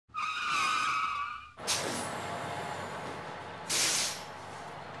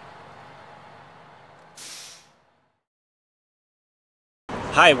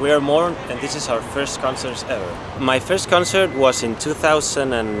Hi, we are Mourn, and this is our first concert ever. My first concert was in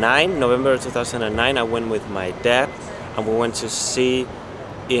 2009, November 2009. I went with my dad, and we went to see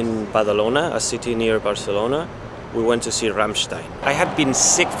in Badalona, a city near Barcelona. We went to see Rammstein. I had been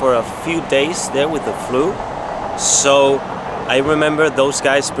sick for a few days there with the flu, so I remember those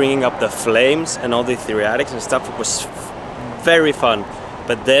guys bringing up the flames and all the theatrics and stuff. It was very fun,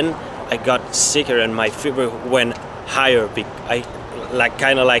 but then I got sicker and my fever went higher.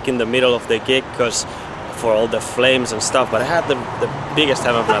 Kind of like in the middle of the gig, because for all the flames and stuff. But I had the biggest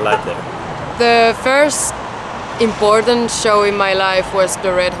time of my life there. The first important show in my life was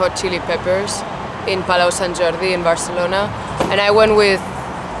the Red Hot Chili Peppers in Palau Sant Jordi in Barcelona, and I went with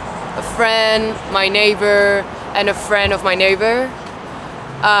a friend, my neighbor, and a friend of my neighbor,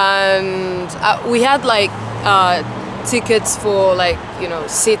 and we had like tickets for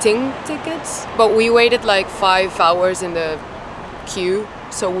seating tickets, but we waited like 5 hours in the queue,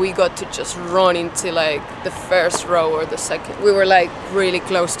 so we got to just run into like the first row or the second. We were like really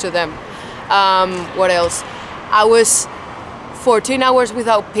close to them. What else? I was 14 hours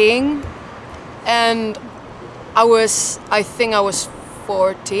without peeing, and I think I was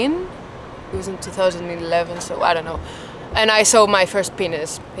 14. It was in 2011, so I don't know. And I saw my first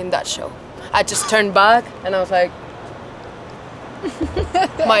penis in that show. I just turned back and I was like,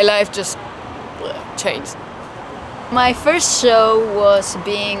 my life just changed. My first show was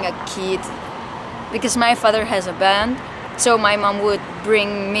being a kid, because my father has a band, so my mom would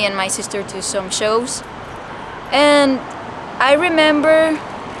bring me and my sister to some shows. And I remember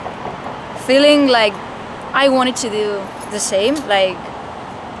feeling like I wanted to do the same, like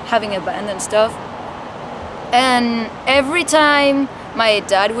having a band and stuff. And every time my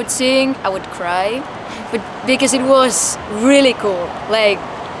dad would sing, I would cry, but because it was really cool. Like,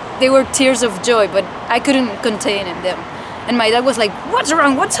 they were tears of joy, but I couldn't contain them. And my dad was like, "What's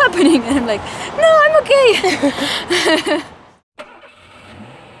wrong? What's happening?" And I'm like, "No, I'm okay."